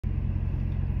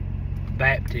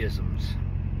baptisms.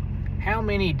 How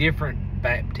many different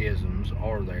baptisms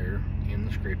are there in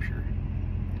the Scripture?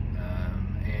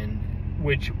 And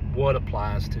what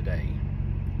applies today?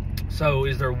 So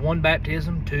is there one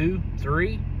baptism, 2,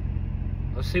 3?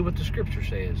 Let's see what the Scripture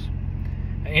says.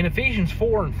 In Ephesians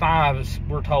 4 and 5,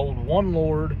 we're told one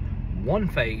Lord, one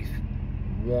faith,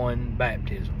 one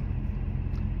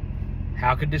baptism.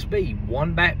 How could this be?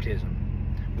 One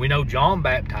baptism. We know John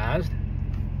baptized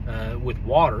with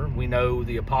water. We know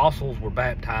the apostles were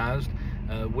baptized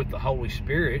with the Holy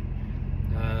Spirit.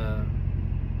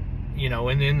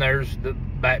 And then there's the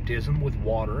baptism with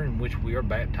water, in which we are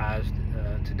baptized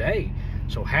today.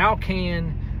 So how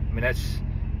can, that's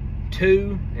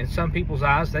two, in some people's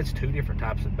eyes, that's two different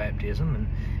types of baptism,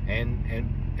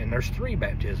 and there's 3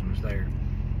 baptisms there.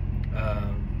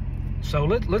 So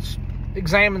let's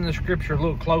examine the Scripture a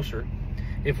little closer.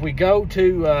 If we go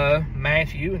to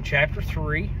Matthew in chapter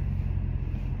 3,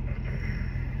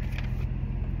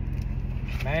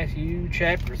 Matthew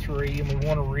chapter 3, and we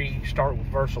want to start with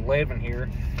verse 11 here.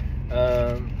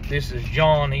 This is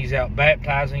John. He's out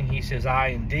baptizing. He says, I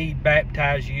indeed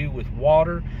baptize you with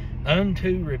water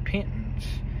unto repentance.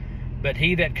 But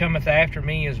he that cometh after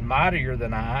me is mightier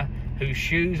than I, whose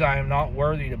shoes I am not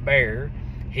worthy to bear.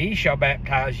 He shall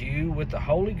baptize you with the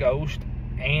Holy Ghost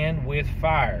and with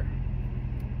fire.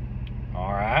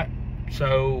 All right.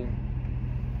 So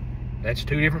that's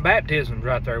 2 different baptisms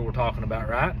right there we're talking about,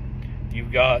 right?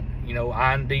 You've got,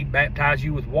 I indeed baptize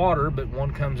you with water, but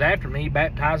one comes after me,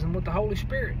 baptizing with the Holy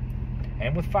Spirit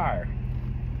and with fire.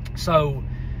 So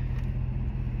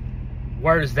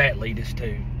where does that lead us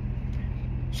to?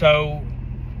 So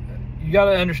you got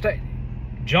to understand,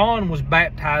 John was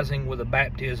baptizing with a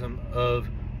baptism of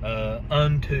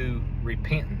unto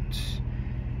repentance.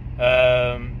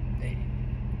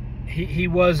 He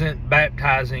wasn't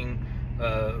baptizing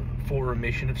for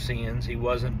remission of sins. He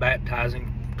wasn't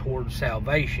baptizing towards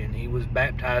salvation. He was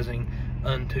baptizing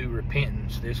unto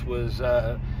repentance. This was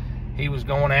he was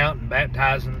going out and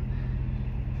baptizing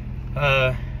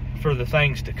for the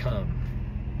things to come.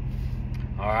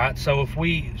 All right. So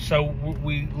we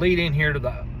lead in here to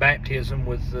the baptism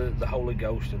with the Holy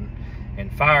Ghost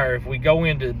and fire. If we go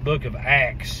into the book of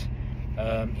Acts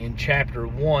in chapter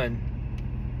 1.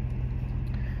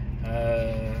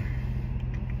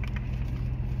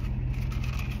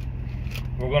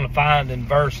 We're going to find in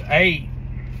verse 8,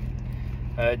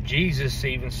 Jesus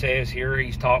even says here,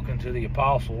 he's talking to the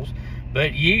apostles,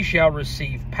 but ye shall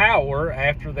receive power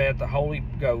after that the Holy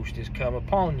Ghost is come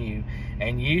upon you,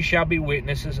 and ye shall be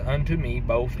witnesses unto me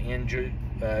both in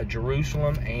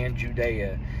Jerusalem and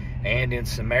Judea, and in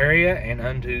Samaria, and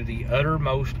unto the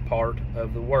uttermost part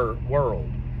of the world.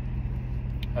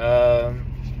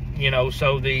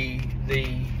 So the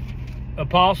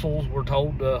apostles were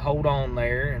told to hold on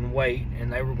there and wait,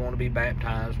 and they were going to be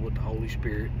baptized with the Holy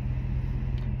Spirit.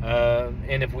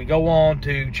 And if we go on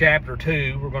to chapter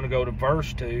 2, we're going to go to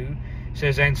verse 2. It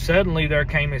says, and suddenly there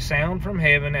came a sound from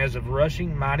heaven as of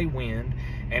rushing mighty wind,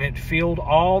 and it filled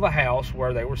all the house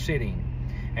where they were sitting.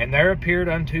 And there appeared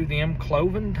unto them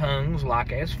cloven tongues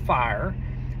like as fire,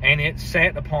 and it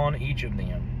sat upon each of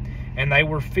them. And they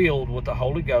were filled with the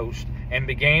Holy Ghost, and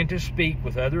began to speak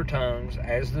with other tongues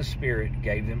as the Spirit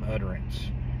gave them utterance.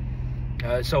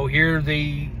 So here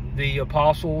the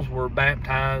apostles were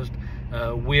baptized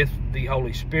with the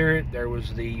Holy Spirit. There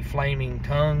was the flaming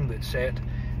tongue that set,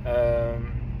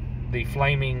 the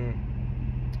flaming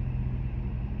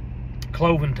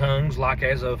cloven tongues like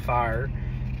as of fire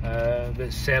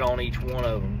that set on each one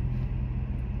of them.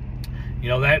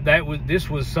 This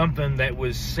was something that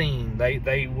was seen.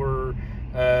 They were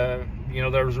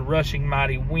there was a rushing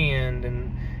mighty wind,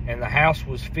 and the house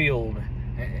was filled,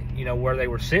 where they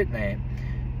were sitting at,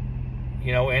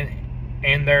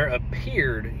 and there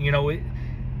appeared,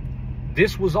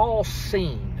 this was all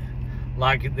seen.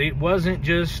 Like, it wasn't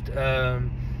just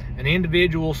an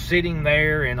individual sitting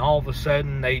there and all of a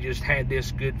sudden they just had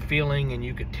this good feeling and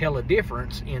you could tell a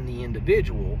difference in the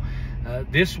individual.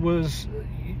 It was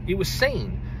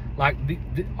seen. Like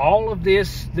all of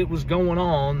this that was going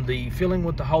on, the filling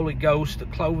with the Holy Ghost, the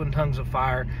cloven tongues of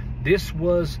fire, this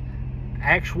was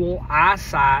actual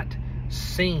eyesight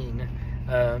seen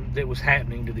that was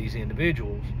happening to these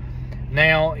individuals.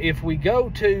 Now, if we go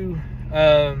to,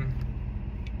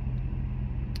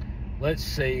 let's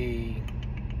see,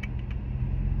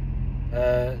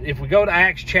 if we go to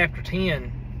Acts chapter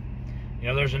 10,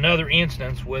 there's another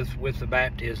instance with the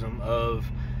baptism of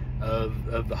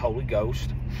the Holy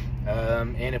Ghost.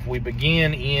 And if we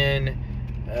begin in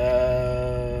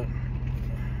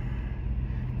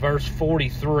verse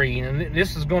 43, and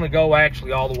this is going to go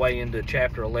actually all the way into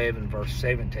chapter 11, verse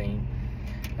 17.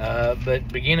 But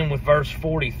beginning with verse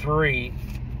 43,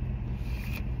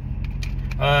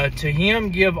 to him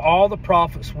give all the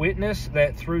prophets witness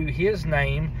that through his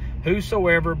name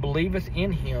whosoever believeth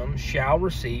in him shall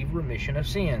receive remission of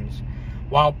sins.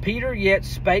 While Peter yet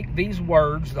spake these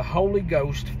words, the Holy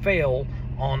Ghost fell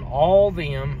on all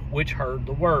them which heard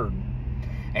the word.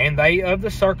 And they of the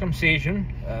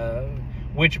circumcision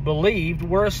which believed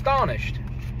were astonished,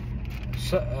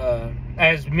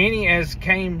 as many as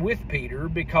came with Peter,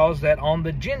 because that on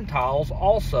the Gentiles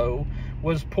also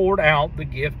was poured out the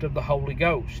gift of the Holy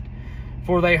Ghost.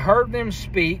 For they heard them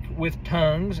speak with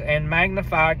tongues and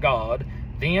magnify God.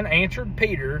 Then answered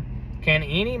Peter, Can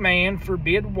any man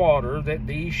forbid water that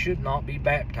these should not be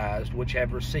baptized, which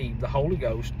have received the Holy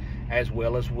Ghost as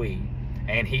well as we?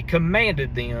 And he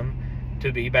commanded them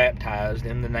to be baptized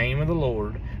in the name of the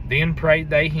Lord. Then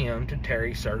prayed they him to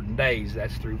tarry certain days.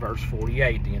 That's through verse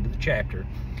 48, the end of the chapter.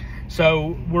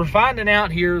 So we're finding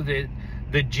out here that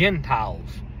the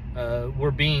Gentiles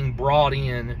were being brought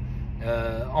in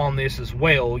on this as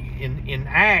well. In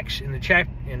Acts, in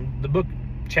the book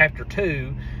chapter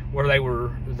 2, where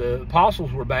the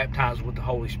apostles were baptized with the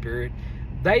Holy Spirit,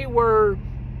 they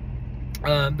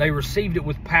received it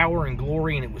with power and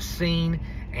glory, and it was seen,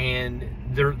 and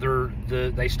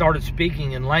they started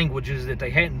speaking in languages that they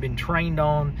hadn't been trained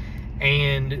on,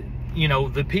 and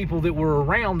the people that were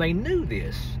around, they knew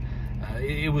this.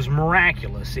 It was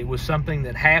miraculous. It was something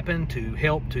that happened to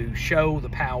help to show the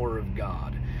power of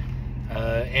God.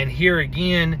 And here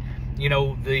again,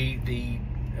 the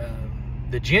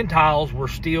Gentiles were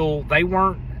still, they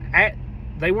weren't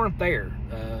there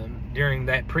during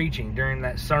that preaching, during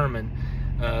that sermon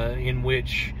in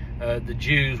which the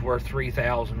Jews, where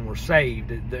 3,000 were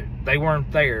saved. They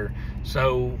weren't there.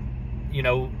 So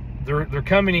they're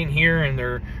coming in here, and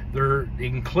they're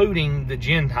including the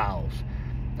Gentiles,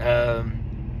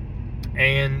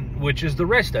 and which is the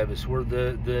rest of us. We're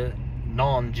the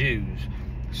non-Jews,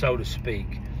 so to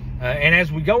speak. And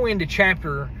as we go into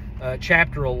chapter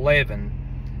 11,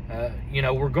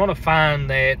 we're going to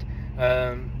find that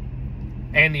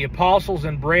and the apostles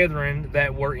and brethren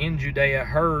that were in Judea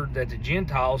heard that the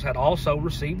Gentiles had also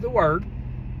received the word.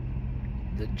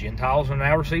 The Gentiles are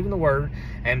now receiving the word.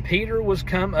 And Peter was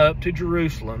come up to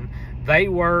Jerusalem. They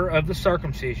were of the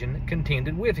circumcision,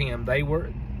 contended with him.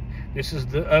 This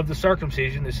is of the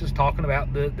circumcision. This is talking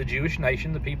about the Jewish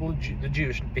nation, the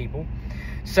Jewish people,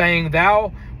 saying,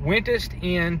 Thou wentest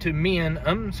in to men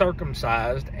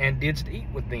uncircumcised, and didst eat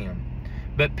with them.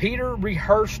 But Peter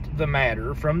rehearsed the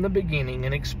matter from the beginning,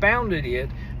 and expounded it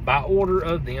by order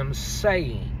of them,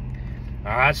 saying.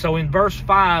 All right, so in verse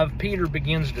 5, Peter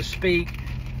begins to speak,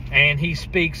 and he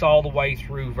speaks all the way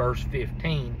through verse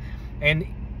 15. And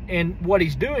what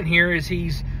he's doing here is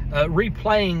he's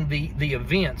replaying the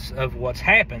events of what's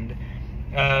happened.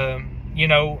 And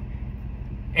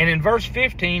in verse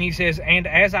 15, he says, And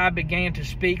as I began to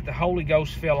speak, the Holy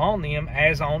Ghost fell on them,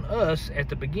 as on us at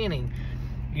the beginning.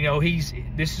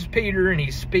 This is Peter, and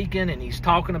he's speaking, and he's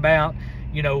talking about,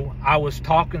 I was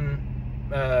talking,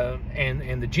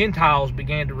 and the Gentiles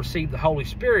began to receive the Holy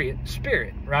Spirit,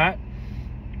 right?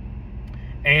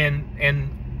 And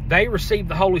they received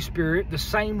the Holy Spirit the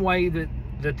same way that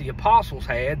the apostles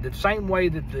had, the same way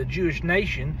that the Jewish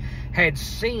nation had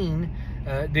seen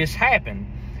this happen.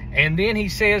 And then he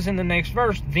says in the next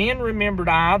verse, Then remembered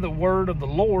I the word of the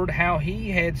Lord, how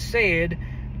he had said,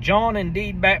 John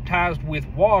indeed baptized with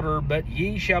water, but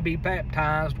ye shall be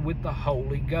baptized with the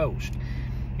Holy Ghost.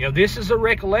 This is a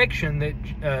recollection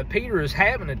that Peter is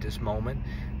having at this moment,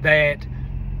 that,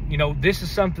 this is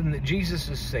something that Jesus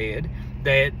has said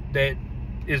that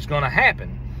is going to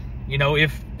happen.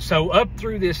 If so, up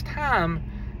through this time,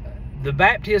 the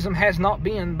baptism has not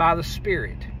been by the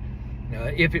Spirit.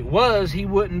 If it was, he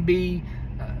wouldn't be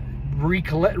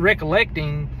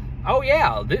recollecting, oh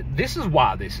yeah, this is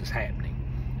why this is happening.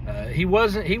 He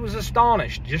was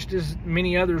astonished, just as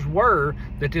many others were,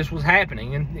 that this was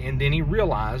happening, and then he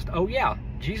realized, oh yeah,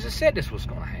 Jesus said this was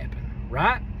going to happen,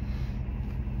 right?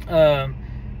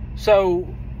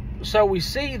 So we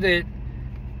see that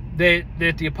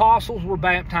the apostles were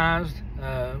baptized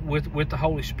with the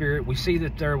Holy Spirit. We see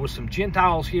that there was some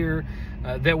Gentiles here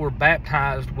that were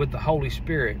baptized with the Holy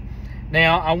Spirit.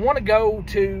 Now I want to go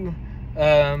to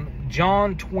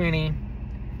John 20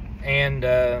 and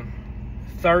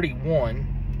 31.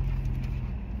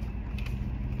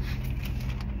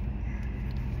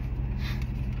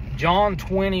 John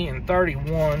 20 and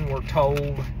 31, we're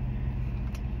told,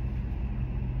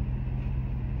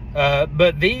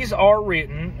 but these are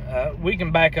written, we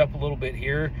can back up a little bit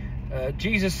here.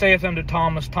 Jesus saith unto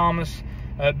Thomas, Thomas,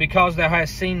 Because thou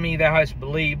hast seen me, thou hast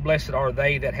believed. Blessed are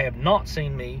they that have not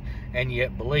seen me, and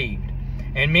yet believed.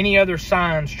 And many other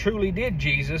signs truly did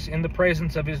Jesus in the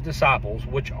presence of his disciples,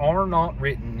 which are not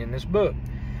written in this book.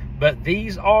 But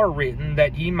these are written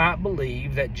that ye might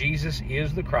believe that Jesus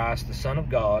is the Christ, the Son of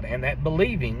God, and that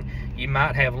believing ye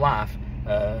might have life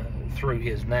through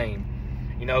his name.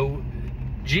 You know,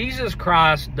 Jesus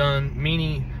Christ done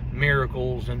many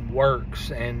miracles and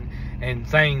works and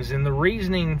things, and the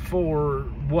reasoning for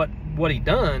what he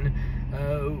done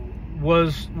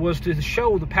was to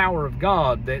show the power of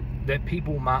God that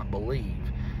people might believe.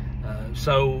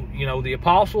 So, you know, the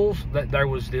apostles, that there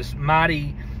was this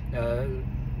mighty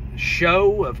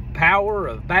show of power,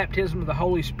 of baptism of the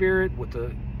Holy Spirit with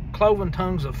the cloven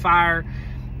tongues of fire.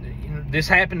 This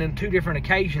happened in 2 different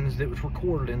occasions that was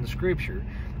recorded in the Scripture.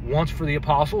 Once for the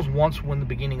apostles, once when the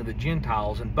beginning of the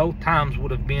Gentiles, and both times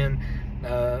would have been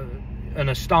an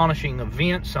astonishing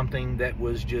event, something that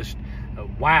was just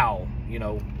wow, you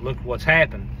know, look what's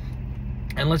happened.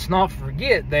 And let's not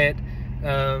forget that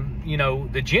you know,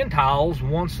 the Gentiles,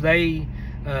 once they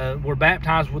were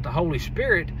baptized with the Holy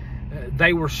Spirit,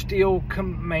 they were still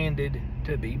commanded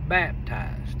to be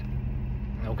baptized.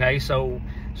 Okay, so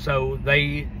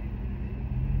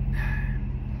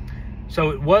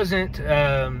it wasn't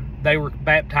they were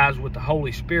baptized with the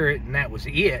Holy Spirit and that was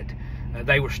it.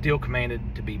 They were still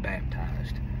commanded to be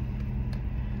baptized.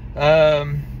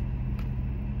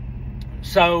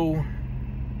 So,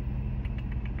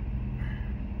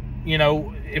 you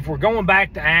know, if we're going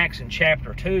back to Acts in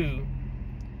chapter 2,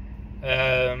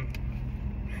 we're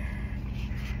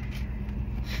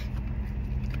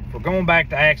going back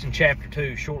to Acts in chapter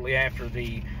 2, shortly after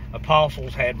the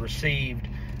apostles had received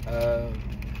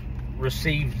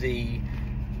the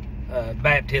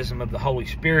baptism of the Holy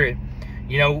Spirit.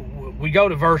 You know, we go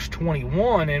to verse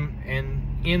 21, and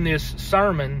in this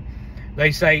sermon,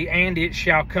 they say, "And it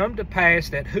shall come to pass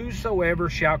that whosoever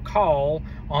shall call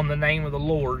on the name of the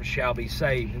Lord shall be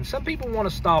saved." And some people want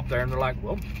to stop there, and they're like,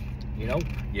 well, you know,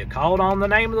 you called on the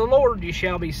name of the Lord, you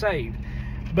shall be saved.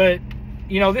 But,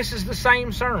 you know, this is the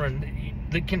same sermon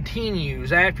that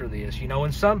continues after this. You know,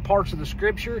 in some parts of the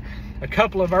Scripture, a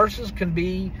couple of verses can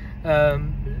be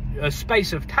a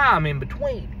space of time in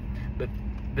between.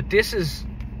 But this is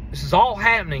all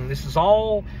happening. This is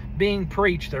all being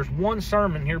preached. There's one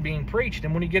sermon here being preached,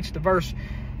 and when he gets to verse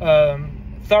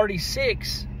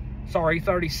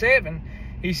 37,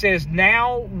 he says,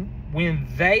 "Now when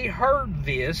they heard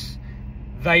this,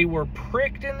 they were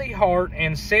pricked in the heart,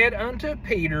 and said unto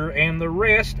Peter and the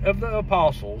rest of the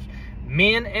apostles,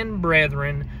 Men and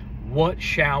brethren, what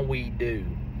shall we do?"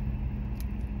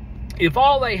 If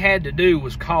all they had to do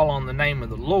was call on the name of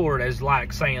the Lord, as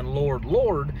like saying, "Lord,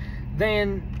 Lord,"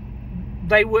 then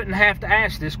they wouldn't have to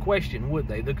ask this question, would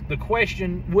they? The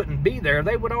question wouldn't be there.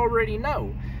 They would already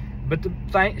know. But the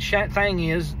thing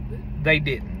is, they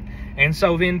didn't. And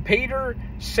so then Peter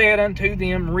said unto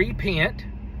them, "Repent."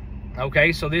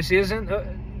 Okay, so this isn't,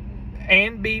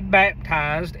 "and be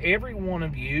baptized, every one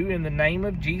of you, in the name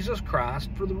of Jesus Christ,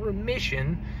 for the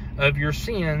remission of your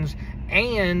sins,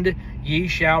 and ye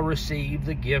shall receive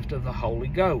the gift of the Holy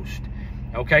Ghost."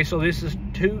 Okay, so this is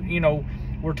two, you know,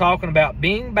 we're talking about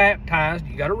being baptized.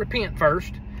 You got to repent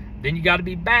first. Then you got to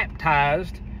be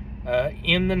baptized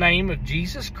in the name of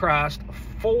Jesus Christ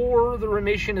for the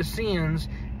remission of sins,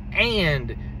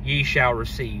 and ye shall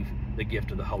receive the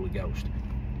gift of the Holy Ghost.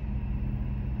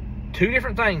 2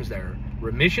 different things there.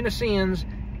 Remission of sins,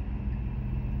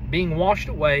 being washed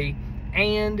away,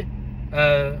 and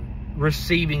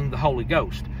receiving the Holy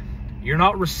Ghost. You're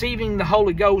not receiving the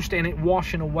Holy Ghost and it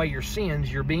washing away your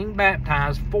sins. You're being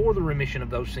baptized for the remission of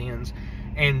those sins,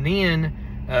 and then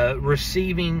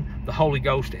receiving the Holy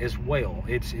Ghost as well.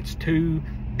 It's 2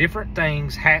 different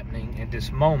things happening at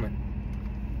this moment.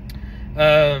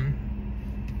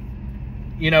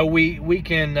 You know, we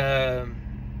can,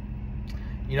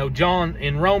 you know, John,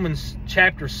 in Romans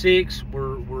chapter 6,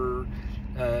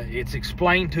 it's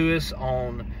explained to us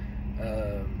on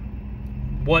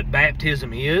what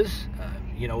baptism is.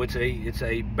 You know, it's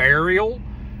a burial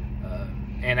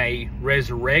and a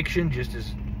resurrection, just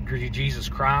as Jesus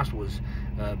Christ was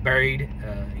buried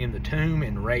in the tomb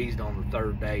and raised on the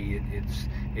 3rd day.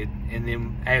 And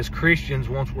then as Christians,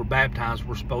 once we're baptized,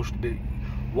 we're supposed to be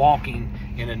walking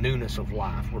in a newness of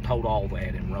life. We're told all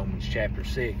that in Romans chapter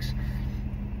 6.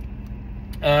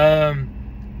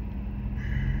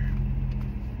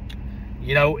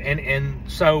 You know, and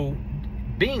so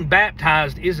being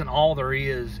baptized isn't all there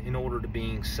is in order to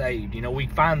being saved. You know, we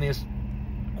find this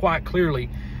quite clearly,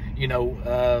 you know,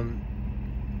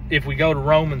 if we go to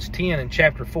Romans 10 and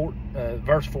chapter 4,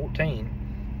 verse 14.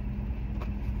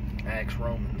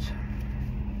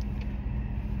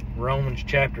 Romans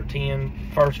chapter 10,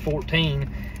 verse 14.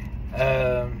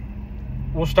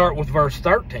 We'll start with verse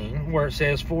 13, where it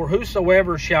says, "For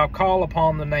whosoever shall call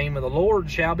upon the name of the Lord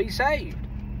shall be saved."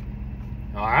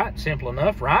 All right, simple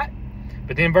enough, right?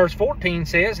 But then verse 14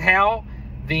 says, "How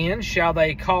then shall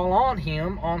they call on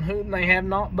him on whom they have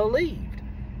not believed?"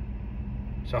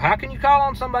 So how can you call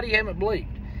on somebody you haven't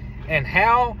believed? "And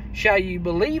how shall you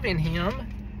believe in him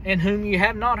in whom you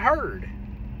have not heard?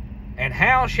 And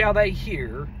how shall they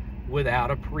hear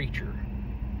without a preacher?"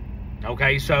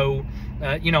 Okay, so,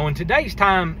 in today's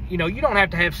time, you don't have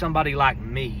to have somebody like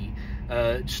me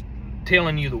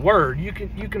telling you the word. You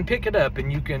can pick it up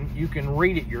and you can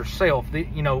read it yourself. These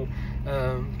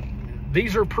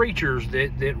are preachers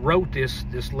that wrote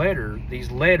these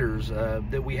letters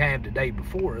that we have today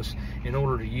before us in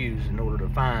order to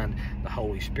find the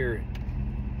Holy Spirit,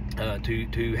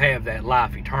 to have that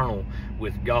life eternal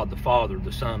with God the Father,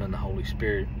 the Son, and the Holy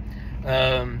Spirit.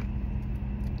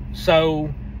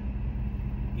 So,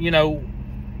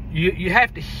 you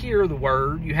have to hear the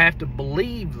word, you have to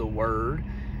believe the word,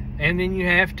 and then you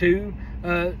have to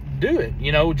do it.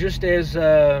 Just as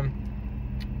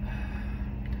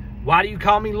why do you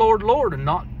call me Lord, Lord,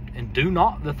 and do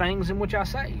not the things in which I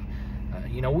say?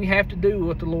 We have to do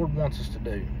what the Lord wants us to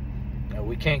do.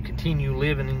 We can't continue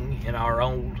living in our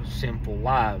old sinful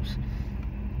lives.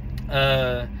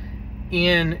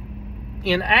 In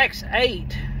Acts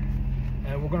 8,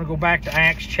 we're going to go back to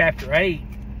Acts chapter 8.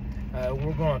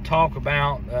 We're going to talk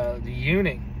about the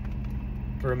eunuch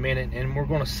for a minute, and we're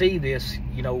going to see this,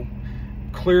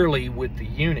 clearly with the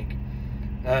eunuch,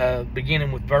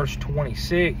 beginning with verse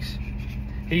 26.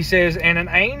 He says, "And an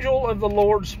angel of the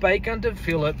Lord spake unto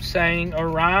Philip, saying,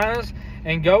 Arise,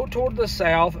 and go toward the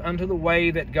south unto the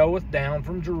way that goeth down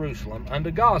from Jerusalem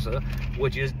unto Gaza,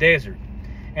 which is desert.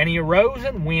 And he arose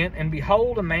and went, and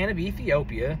behold, a man of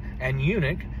Ethiopia, an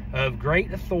eunuch, of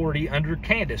great authority under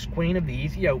Candace, queen of the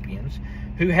Ethiopians,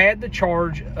 who had the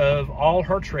charge of all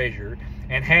her treasure,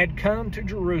 and had come to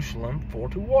Jerusalem for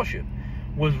to worship,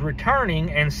 was returning,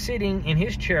 and sitting in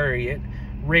his chariot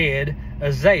read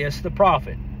Isaiah the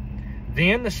prophet.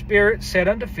 Then the Spirit said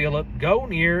unto Philip, Go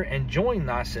near, and join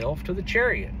thyself to the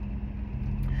chariot.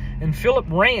 And Philip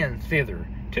ran thither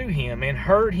to him, and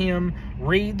heard him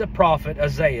read the prophet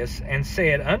Isaiah, and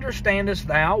said, Understandest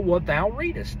thou what thou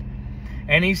readest?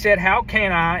 And he said, How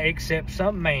can I, except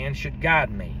some man should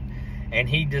guide me? And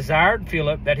he desired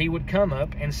Philip that he would come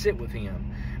up and sit with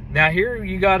him. Now here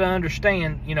you got to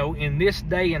understand, in this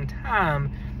day and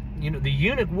time, the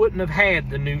eunuch wouldn't have had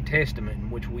the New Testament,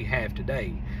 which we have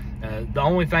today. The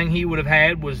only thing he would have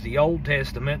had was the Old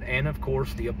Testament, and of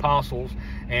course the apostles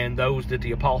and those that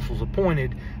the apostles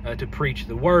appointed to preach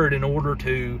the word in order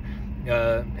to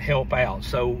help out.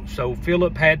 So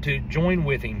Philip had to join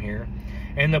with him here.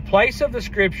 And the place of the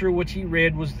scripture which he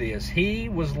read was this: He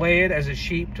was led as a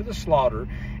sheep to the slaughter,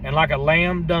 and like a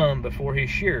lamb dumb before his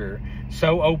shearer,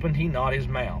 so opened he not his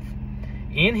mouth.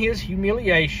 In his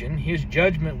humiliation his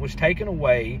judgment was taken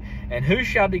away, and who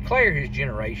shall declare his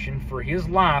generation? For his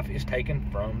life is taken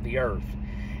from the earth.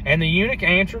 And the eunuch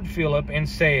answered Philip and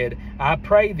said, I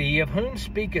pray thee, of whom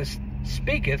speaketh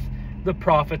the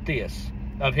prophet this?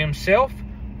 Of himself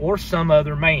or some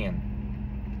other man?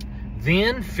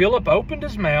 Then Philip opened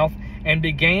his mouth and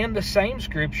began the same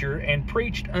scripture, and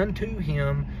preached unto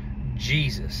him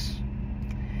Jesus.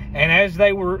 And as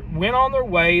they went on their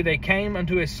way, they came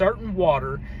unto a certain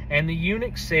water, and the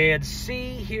eunuch said,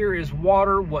 See, here is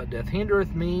water, what doth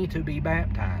hindereth me to be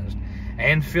baptized?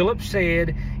 And Philip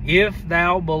said, If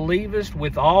thou believest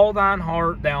with all thine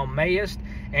heart, thou mayest.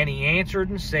 And he answered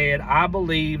and said, I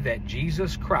believe that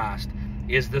Jesus Christ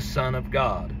is the Son of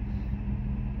God.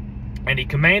 And he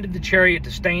commanded the chariot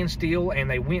to stand still, and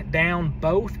they went down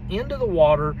both into the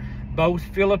water, both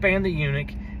Philip and the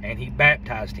eunuch, and he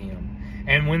baptized him.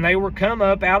 And when they were come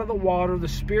up out of the water, the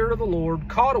Spirit of the Lord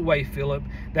caught away Philip,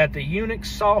 that the eunuch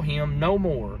saw him no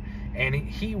more, and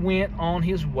he went on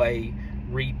his way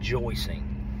rejoicing.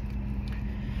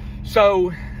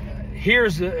 So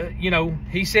here's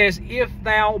he says, if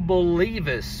thou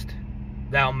believest,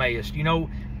 thou mayest.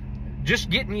 Just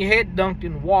getting your head dunked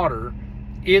in water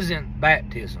isn't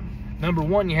baptism. Number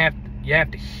one, you have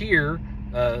to hear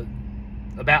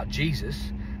about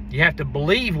Jesus. You have to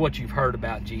believe what you've heard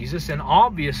about Jesus. And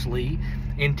obviously,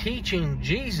 in teaching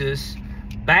Jesus,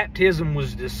 baptism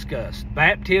was discussed.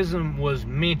 Baptism was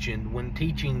mentioned when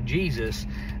teaching Jesus.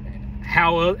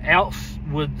 How else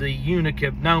would the eunuch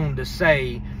have known to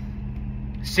say,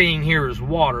 Seeing here is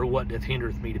water, what doth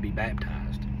hindereth me to be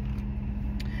baptized?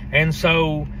 And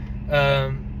so,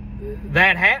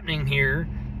 that happening here,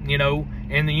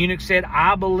 And the eunuch said,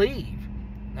 I believe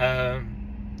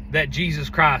that Jesus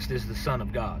Christ is the Son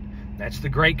of God. That's the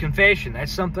great confession.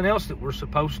 That's something else that we're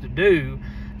supposed to do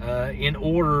in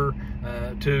order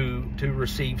to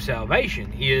receive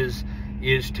salvation, is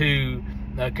to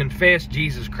confess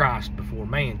Jesus Christ before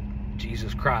man.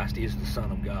 Jesus Christ is the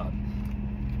Son of God.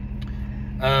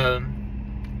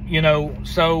 You know,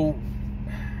 so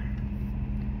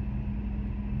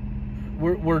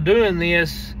we're doing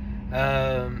this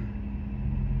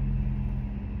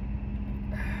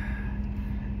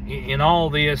in all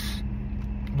this.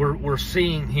 We're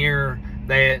seeing here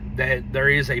that there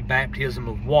is a baptism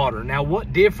of water. Now,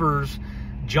 what differs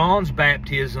John's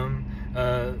baptism,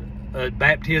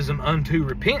 baptism unto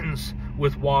repentance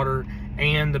with water,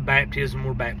 and the baptism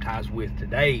we're baptized with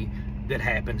today that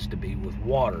happens to be with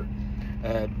water?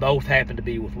 Both happen to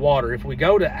be with water. If we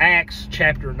go to Acts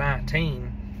chapter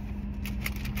 19,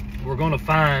 we're going to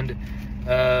find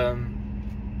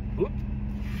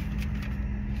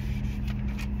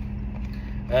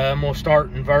we'll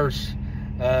start in verse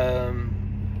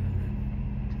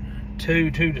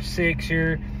 2 to 6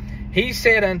 here. He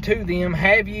said unto them,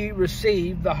 Have ye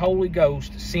received the Holy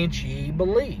Ghost since ye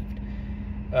believed?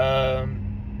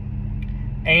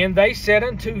 And they said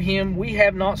unto him, We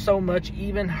have not so much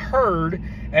even heard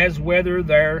as whether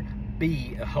there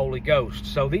be a Holy Ghost.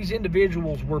 So these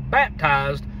individuals were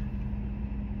baptized,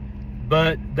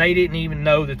 but they didn't even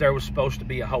know that there was supposed to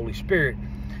be a Holy Spirit.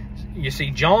 You see,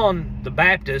 John the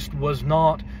Baptist was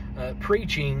not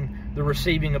preaching the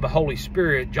receiving of the Holy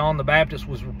Spirit. John the Baptist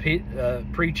was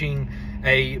preaching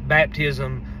a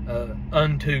baptism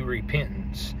unto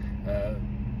repentance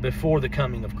before the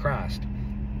coming of Christ.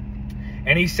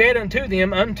 And he said unto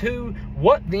them, Unto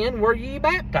what then were ye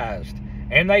baptized?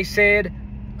 And they said,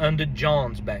 Unto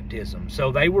John's baptism.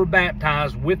 So they were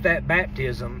baptized with that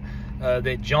baptism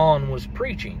that John was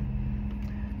preaching.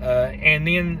 And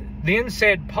then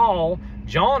said Paul,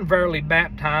 John verily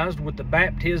baptized with the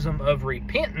baptism of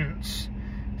repentance,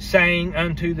 saying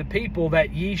unto the people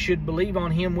that ye should believe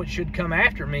on him which should come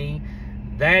after me,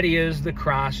 that is the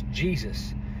Christ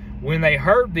Jesus. When they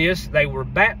heard this, they were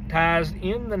baptized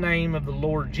in the name of the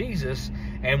Lord Jesus.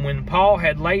 And when Paul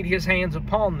had laid his hands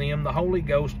upon them, the Holy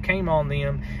Ghost came on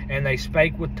them, and they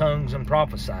spake with tongues and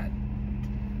prophesied.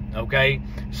 Okay,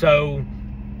 so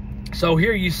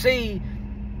here you see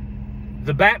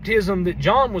the baptism that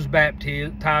John was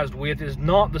baptized with is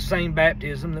not the same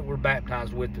baptism that we're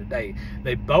baptized with today.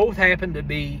 They both happen to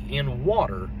be in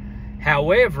water.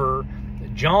 However,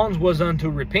 John's was unto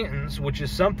repentance, which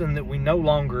is something that we no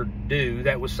longer do.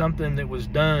 That was something that was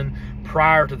done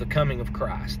prior to the coming of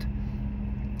Christ.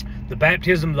 The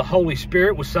baptism of the Holy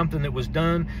Spirit was something that was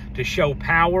done to show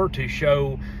power, to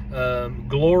show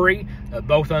glory,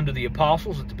 both unto the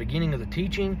apostles at the beginning of the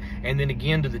teaching, and then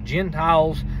again to the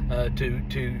Gentiles,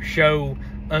 to show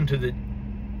unto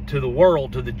the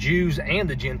world, to the Jews and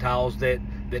the Gentiles, that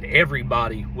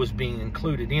everybody was being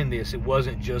included in this. It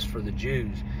wasn't just for the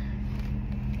Jews.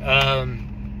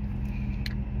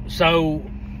 So,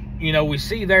 you know, we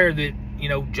see there that, you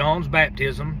know, John's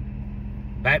baptism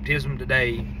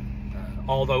today,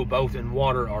 although both in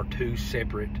water, are two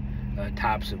separate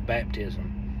types of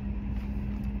baptism.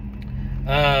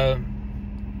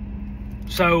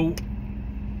 So,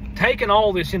 taking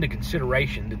all this into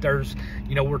consideration, that there's,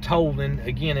 you know, we're told in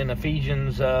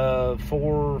Ephesians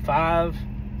 4:5,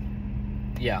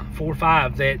 yeah,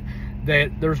 4:5,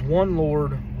 that there's one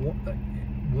Lord,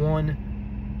 one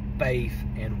faith,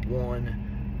 and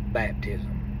one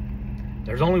baptism.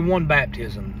 There's only one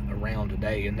baptism around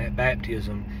today, and that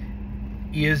baptism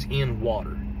is in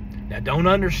water. Now,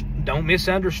 don't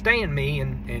misunderstand me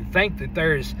and think that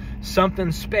there's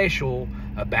something special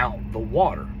about the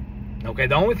water. Okay,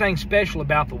 the only thing special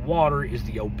about the water is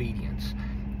the obedience,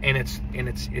 and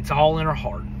it's all in our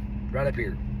heart, right up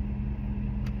here.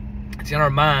 It's in our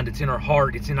mind, it's in our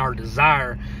heart, it's in our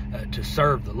desire to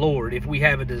serve the Lord. If we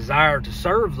have a desire to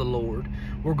serve the Lord,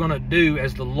 we're going to do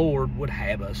as the Lord would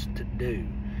have us to do.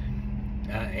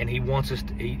 And He wants us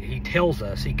to, He tells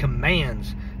us, He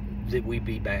commands that we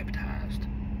be baptized.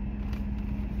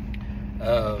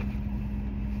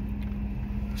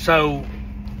 So,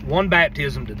 one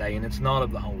baptism today, and it's not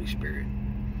of the Holy Spirit.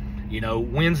 You know,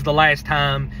 when's the last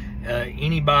time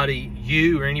anybody,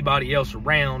 you or anybody else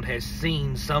around, has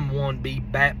seen someone be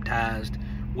baptized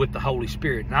with the Holy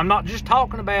Spirit? And I'm not just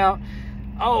talking about,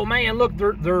 oh man, look,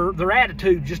 their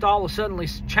attitude just all of a sudden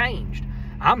changed.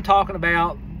 I'm talking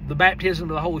about the baptism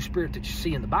of the Holy Spirit that you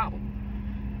see in the Bible,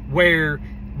 where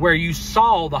you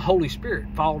saw the Holy Spirit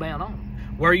fall down on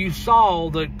them, where you saw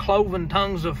the cloven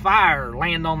tongues of fire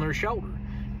land on their shoulder.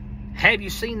 Have you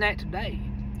seen that today?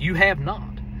 You have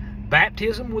not.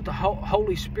 Baptism with the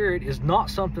Holy Spirit is not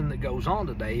something that goes on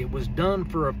today. It was done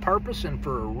for a purpose and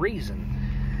for a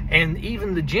reason. And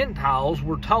even the Gentiles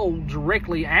were told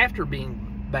directly after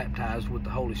being baptized with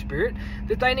the Holy Spirit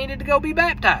that they needed to go be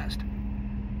baptized.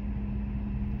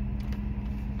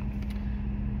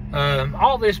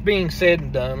 All this being said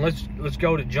and done, let's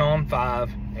go to John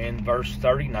 5 and verse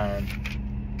 39,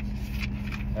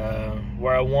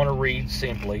 where I want to read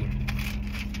simply.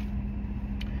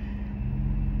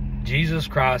 Jesus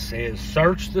Christ says,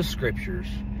 "Search the Scriptures,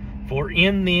 for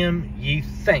in them ye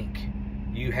think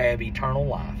you have eternal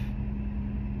life,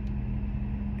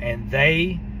 and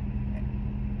they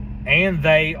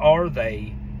are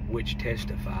they which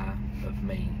testify of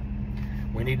me."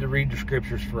 We need to read the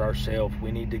Scriptures for ourselves.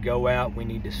 We need to go out. We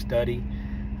need to study.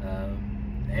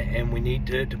 And we need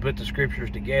to put the Scriptures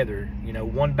together. You know,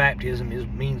 one baptism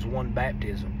means one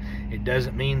baptism. It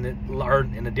doesn't mean that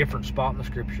in a different spot in the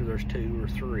Scripture there's two or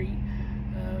three.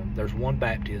 There's one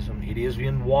baptism. It is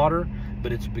in water,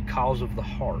 but it's because of the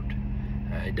heart.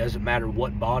 It doesn't matter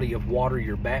what body of water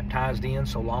you're baptized in,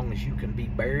 so long as you can be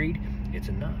buried, it's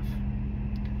enough.